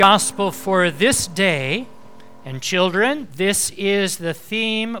Gospel for this day. And children, this is the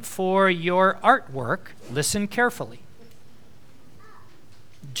theme for your artwork. Listen carefully.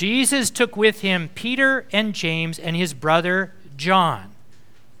 Jesus took with him Peter and James and his brother John,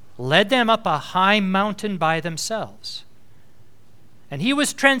 led them up a high mountain by themselves. And he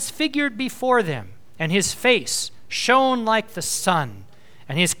was transfigured before them, and his face shone like the sun,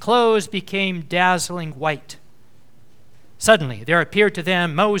 and his clothes became dazzling white. Suddenly there appeared to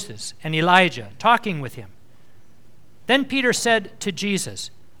them Moses and Elijah talking with him. Then Peter said to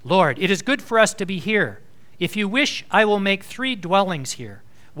Jesus, "Lord, it is good for us to be here. If you wish, I will make 3 dwellings here,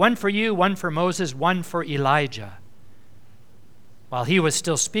 one for you, one for Moses, one for Elijah." While he was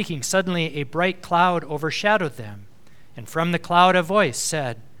still speaking, suddenly a bright cloud overshadowed them, and from the cloud a voice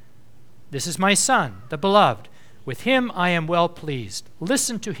said, "This is my Son, the beloved. With him I am well pleased.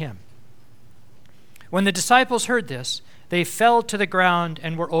 Listen to him." When the disciples heard this, they fell to the ground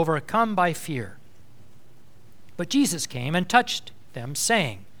and were overcome by fear. But Jesus came and touched them,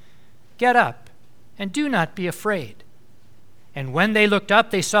 saying, "Get up and do not be afraid." And when they looked up,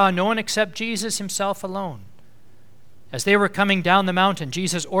 they saw no one except Jesus himself alone. As they were coming down the mountain,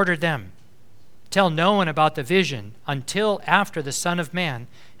 Jesus ordered them, "Tell no one about the vision until after the Son of Man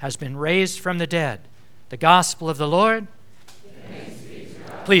has been raised from the dead." The gospel of the Lord.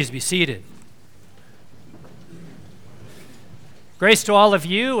 Please be seated. Grace to all of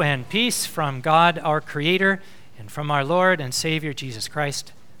you and peace from God our Creator and from our Lord and Savior Jesus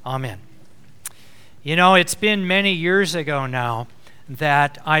Christ. Amen. You know, it's been many years ago now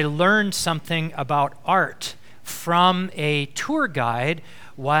that I learned something about art from a tour guide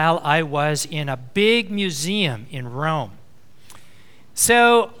while I was in a big museum in Rome.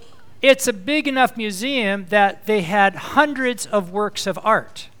 So it's a big enough museum that they had hundreds of works of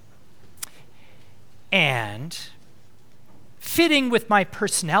art. And fitting with my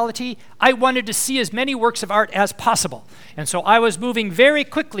personality, I wanted to see as many works of art as possible. And so I was moving very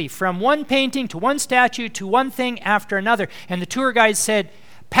quickly from one painting to one statue to one thing after another. And the tour guide said,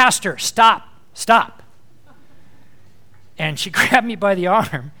 "Pastor, stop. And she grabbed me by the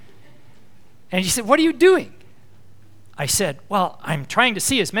arm. And she said, "What are you doing?" I said, "Well, I'm trying to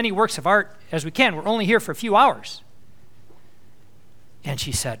see as many works of art as we can. We're only here for a few hours." And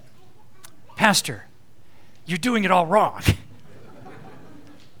she said, "Pastor, you're doing it all wrong.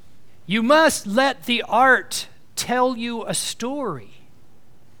 You must let the art tell you a story."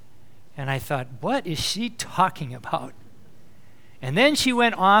 And I thought, what is she talking about? And then she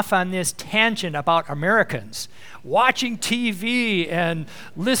went off on this tangent about Americans watching TV and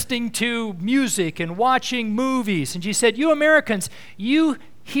listening to music and watching movies. And she said, "You Americans, you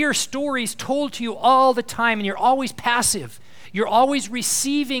hear stories told to you all the time, and you're always passive. You're always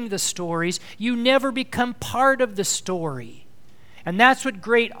receiving the stories. You never become part of the story. And that's what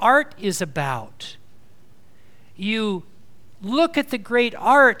great art is about. You look at the great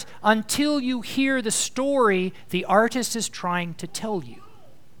art until you hear the story the artist is trying to tell you."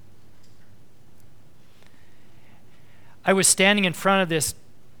 I was standing in front of this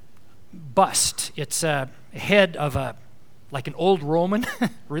bust. It's a head of like an old Roman,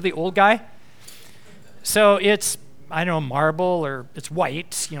 really old guy. So it's, I don't know, marble or it's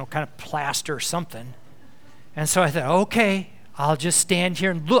white, kind of plaster or something. And so I thought, okay, I'll just stand here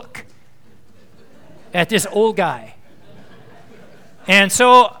and look at this old guy. And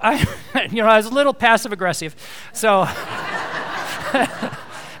so I was a little passive aggressive. So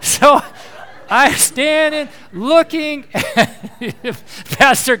I'm standing looking at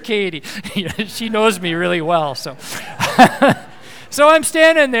Pastor Katie. She knows me really well. So I'm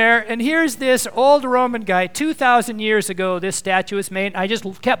standing there, and here's this old Roman guy. 2,000 years ago, this statue was made, and I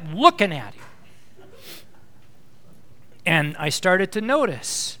just kept looking at him. And I started to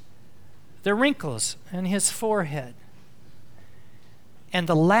notice the wrinkles in his forehead and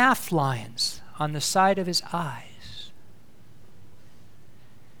the laugh lines on the side of his eyes.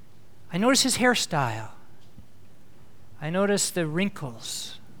 I noticed his hairstyle. I noticed the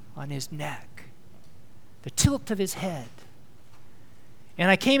wrinkles on his neck, the tilt of his head.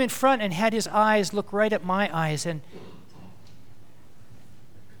 And I came in front and had his eyes look right at my eyes, and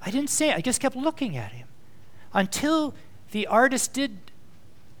I didn't say it. I just kept looking at him until the artist did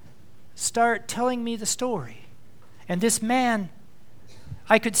start telling me the story. And this man,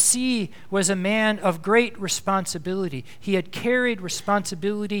 I could see, was a man of great responsibility. He had carried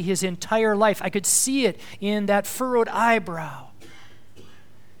responsibility his entire life. I could see it in that furrowed eyebrow.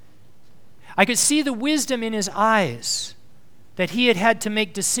 I could see the wisdom in his eyes that he had had to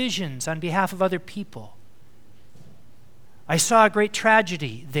make decisions on behalf of other people. I saw a great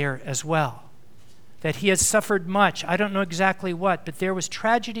tragedy there as well. that he has suffered much. I don't know exactly what, but there was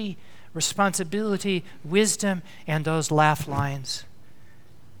tragedy, responsibility, wisdom, and those laugh lines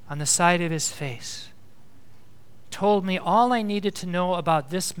on the side of his face told me all I needed to know about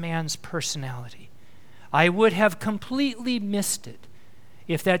this man's personality. I would have completely missed it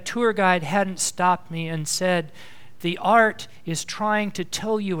if that tour guide hadn't stopped me and said, the art is trying to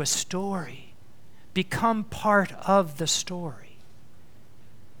tell you a story. Become part of the story.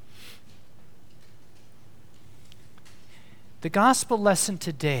 The gospel lesson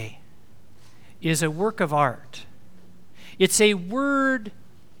today is a work of art. It's a word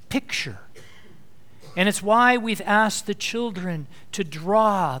picture. And it's why we've asked the children to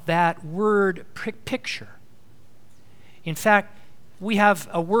draw that word picture. In fact, we have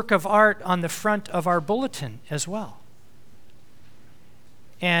a work of art on the front of our bulletin as well.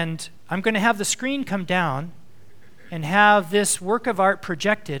 And I'm going to have the screen come down and have this work of art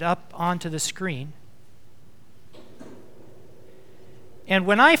projected up onto the screen. And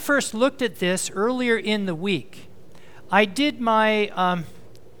when I first looked at this earlier in the week, I did my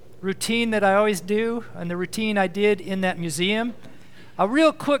routine that I always do, and the routine I did in that museum. A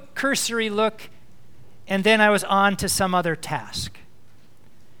real quick cursory look, and then I was on to some other task.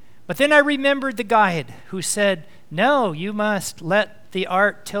 But then I remembered the guide who said, no, you must let the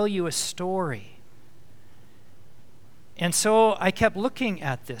art tell you a story. And so I kept looking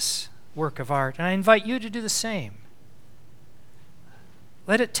at this work of art, and I invite you to do the same.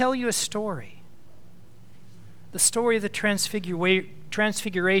 Let it tell you a story. The story of the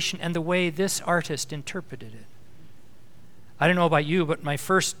Transfiguration and the way this artist interpreted it. I don't know about you, but my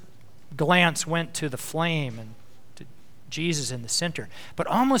first glance went to the flame and to Jesus in the center. But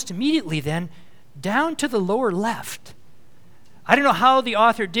almost immediately then, down to the lower left. I don't know how the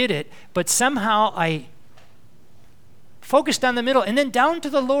author did it, but somehow I focused on the middle and then down to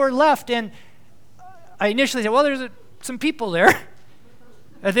the lower left, and I initially said, well, there's some people there.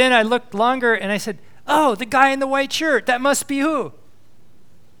 And then I looked longer and I said, oh, the guy in the white shirt, that must be who?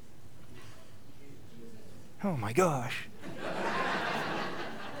 Oh my gosh.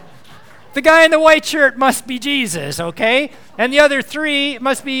 The guy in the white shirt must be Jesus, okay? And the other three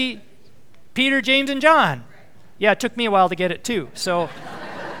must be Peter, James, and John. Yeah, it took me a while to get it too. So,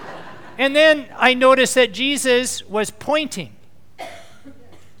 and then I noticed that Jesus was pointing.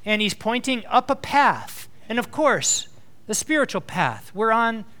 And he's pointing up a path. And of course, the spiritual path. We're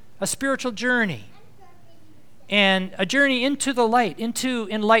on a spiritual journey. And a journey into the light, into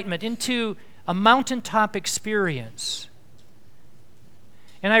enlightenment, into a mountaintop experience.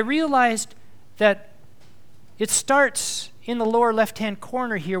 And I realized that it starts in the lower left-hand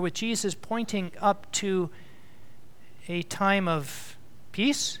corner here with Jesus pointing up to a time of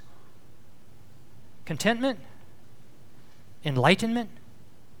peace, contentment, enlightenment.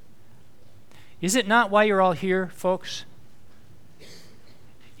 Is it not why you're all here, folks?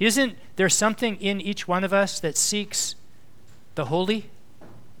 Isn't there something in each one of us that seeks the holy,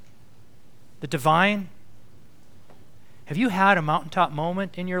 the divine? Have you had a mountaintop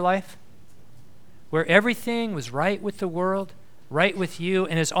moment in your life where everything was right with the world, right with you,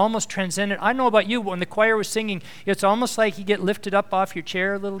 and is almost transcendent? I don't know about you, but when the choir was singing, it's almost like you get lifted up off your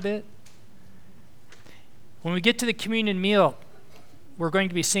chair a little bit. When we get to the communion meal, we're going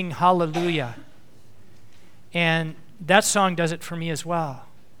to be singing Hallelujah. And that song does it for me as well.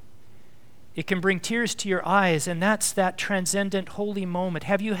 It can bring tears to your eyes, and that's that transcendent holy moment.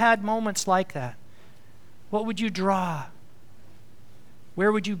 Have you had moments like that? What would you draw?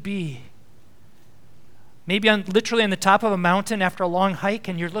 Where would you be? Maybe literally on the top of a mountain after a long hike,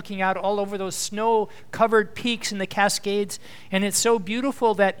 and you're looking out all over those snow-covered peaks and the Cascades, and it's so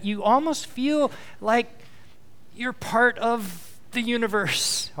beautiful that you almost feel like you're part of the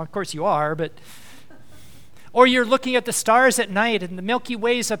universe. Of course you are, but... Or you're looking at the stars at night and the Milky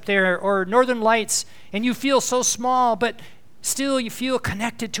Way's up there, or Northern Lights, and you feel so small, but still you feel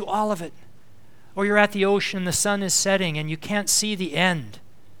connected to all of it. Or you're at the ocean and the sun is setting and you can't see the end.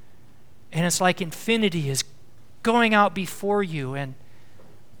 And it's like infinity is going out before you and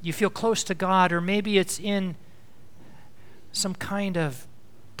you feel close to God. Or maybe it's in some kind of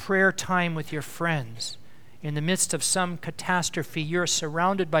prayer time with your friends. In the midst of some catastrophe, you're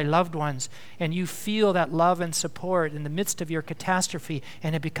surrounded by loved ones and you feel that love and support in the midst of your catastrophe,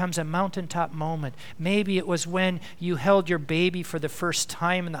 and it becomes a mountaintop moment. Maybe it was when you held your baby for the first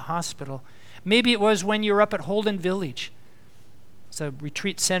time in the hospital. Maybe it was when you were up at Holden Village. It's a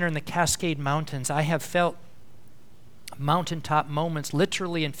retreat center in the Cascade Mountains. I have felt mountaintop moments,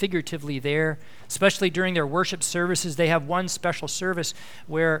 literally and figuratively there, especially during their worship services. They have one special service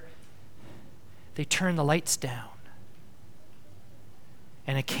where they turn the lights down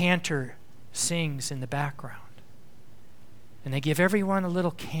and a cantor sings in the background. And they give everyone a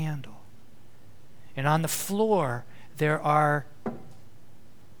little candle. And on the floor, there are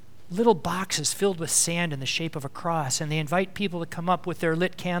little boxes filled with sand in the shape of a cross. And they invite people to come up with their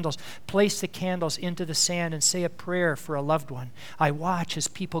lit candles, place the candles into the sand, and say a prayer for a loved one. I watch as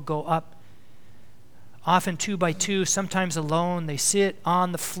people go up, often 2 by 2, sometimes alone. They sit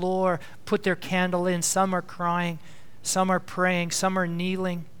on the floor, put their candle in. Some are crying, some are praying, some are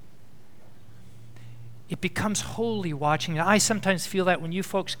kneeling. It becomes holy watching. I sometimes feel that when you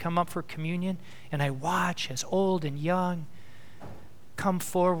folks come up for communion, and I watch as old and young come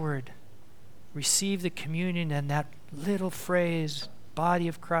forward, receive the communion, and that little phrase, body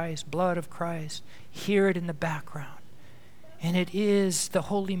of Christ, blood of Christ, hear it in the background. And it is the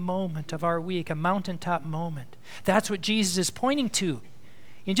holy moment of our week, a mountaintop moment. That's what Jesus is pointing to.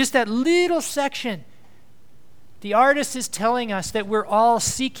 In just that little section, the artist is telling us that we're all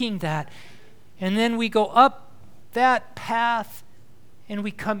seeking that. And then we go up that path and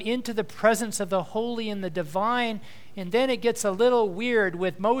we come into the presence of the holy and the divine. And then it gets a little weird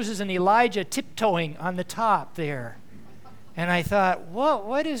with Moses and Elijah tiptoeing on the top there. And I thought,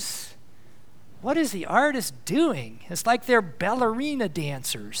 what is the artist doing? It's like they're ballerina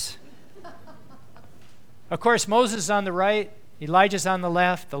dancers. Of course, Moses is on the right, Elijah's on the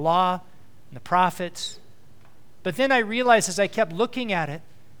left, the law and the prophets. But then I realized as I kept looking at it,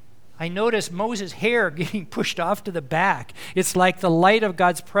 I noticed Moses' hair getting pushed off to the back. It's like the light of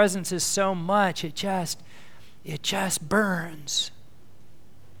God's presence is so much, it just burns.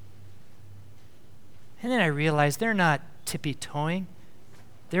 And then I realized they're not tippy-toeing.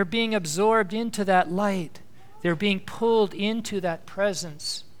 They're being absorbed into that light. They're being pulled into that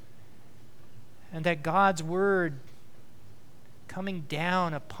presence. And that God's word coming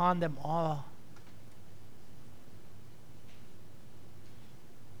down upon them all.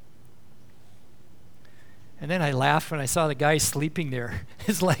 And then I laughed when I saw the guy sleeping there.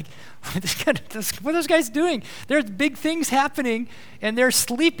 It's like, what are those guys doing? There's big things happening, and they're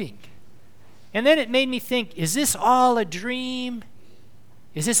sleeping. And then it made me think, is this all a dream?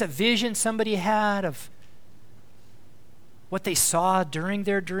 Is this a vision somebody had of what they saw during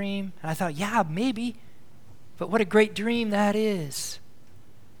their dream? And I thought, yeah, maybe. But what a great dream that is.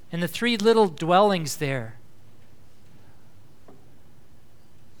 And the 3 little dwellings there,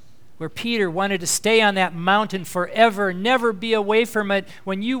 where Peter wanted to stay on that mountain forever, never be away from it.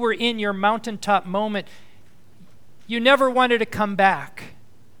 When you were in your mountaintop moment, you never wanted to come back.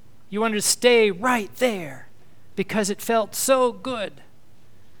 You wanted to stay right there because it felt so good.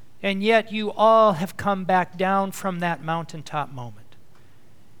 And yet you all have come back down from that mountaintop moment.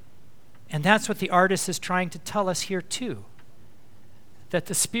 And that's what the artist is trying to tell us here too. That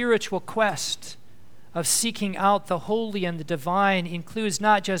the spiritual quest of seeking out the holy and the divine includes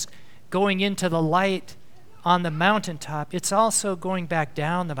not just going into the light on the mountaintop, it's also going back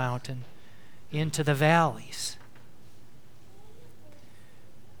down the mountain into the valleys.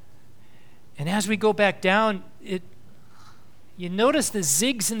 And as we go back down, you notice the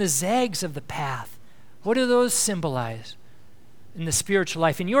zigs and the zags of the path. What do those symbolize in the spiritual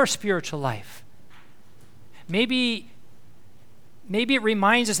life, in your spiritual life? Maybe it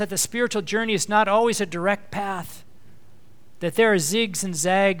reminds us that the spiritual journey is not always a direct path, that there are zigs and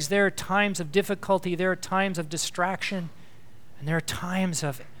zags, there are times of difficulty, there are times of distraction, and there are times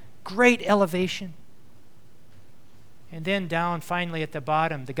of great elevation. And then down finally at the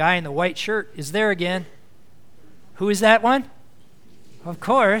bottom, the guy in the white shirt is there again. Who is that one? Of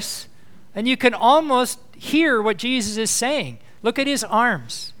course. And you can almost hear what Jesus is saying. Look at his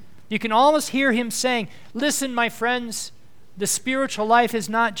arms. You can almost hear him saying, listen, my friends, the spiritual life is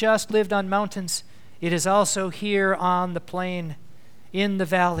not just lived on mountains. It is also here on the plain, in the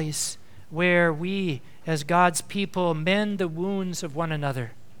valleys, where we, as God's people, mend the wounds of one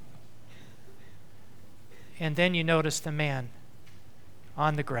another. And then you notice the man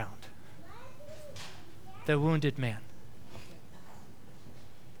on the ground, the wounded man.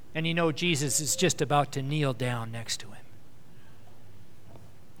 And you know Jesus is just about to kneel down next to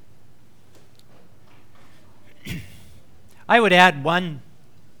him. I would add one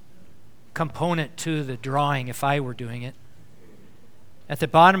component to the drawing if I were doing it. At the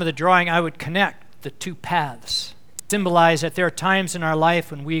bottom of the drawing, I would connect the 2 paths. Symbolize that there are times in our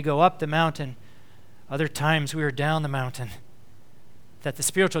life when we go up the mountain, other times we are down the mountain. That the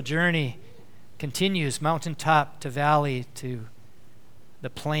spiritual journey continues mountaintop to valley to the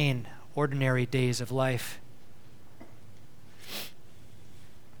plain, ordinary days of life.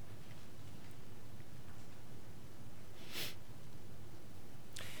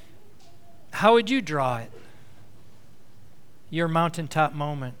 How would you draw it? Your mountaintop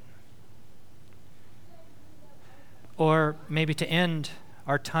moment. or maybe to end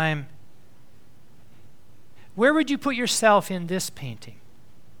our time, where would you put yourself in this painting?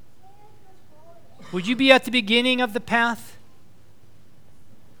 Would you be at the beginning of the path,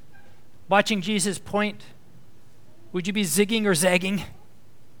 watching Jesus point? Would you be zigging or zagging?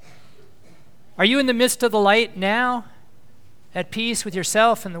 Are you in the midst of the light now, at peace with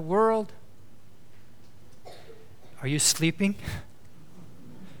yourself and the world? Are you sleeping?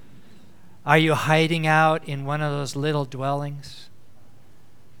 Are you hiding out in one of those little dwellings?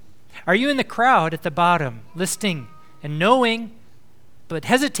 Are you in the crowd at the bottom, listening and knowing, but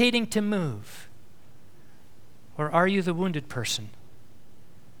hesitating to move? Or are you the wounded person,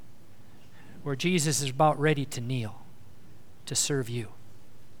 where Jesus is about ready to kneel to serve you?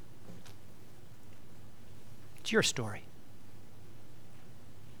 It's your story.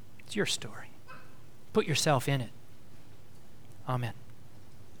 It's your story. Put yourself in it. Amen.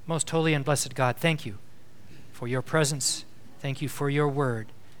 Most holy and blessed God, thank you for your presence. Thank you for your word.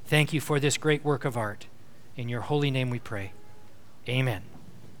 Thank you for this great work of art. In your holy name we pray. Amen.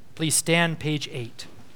 Please stand, page 8.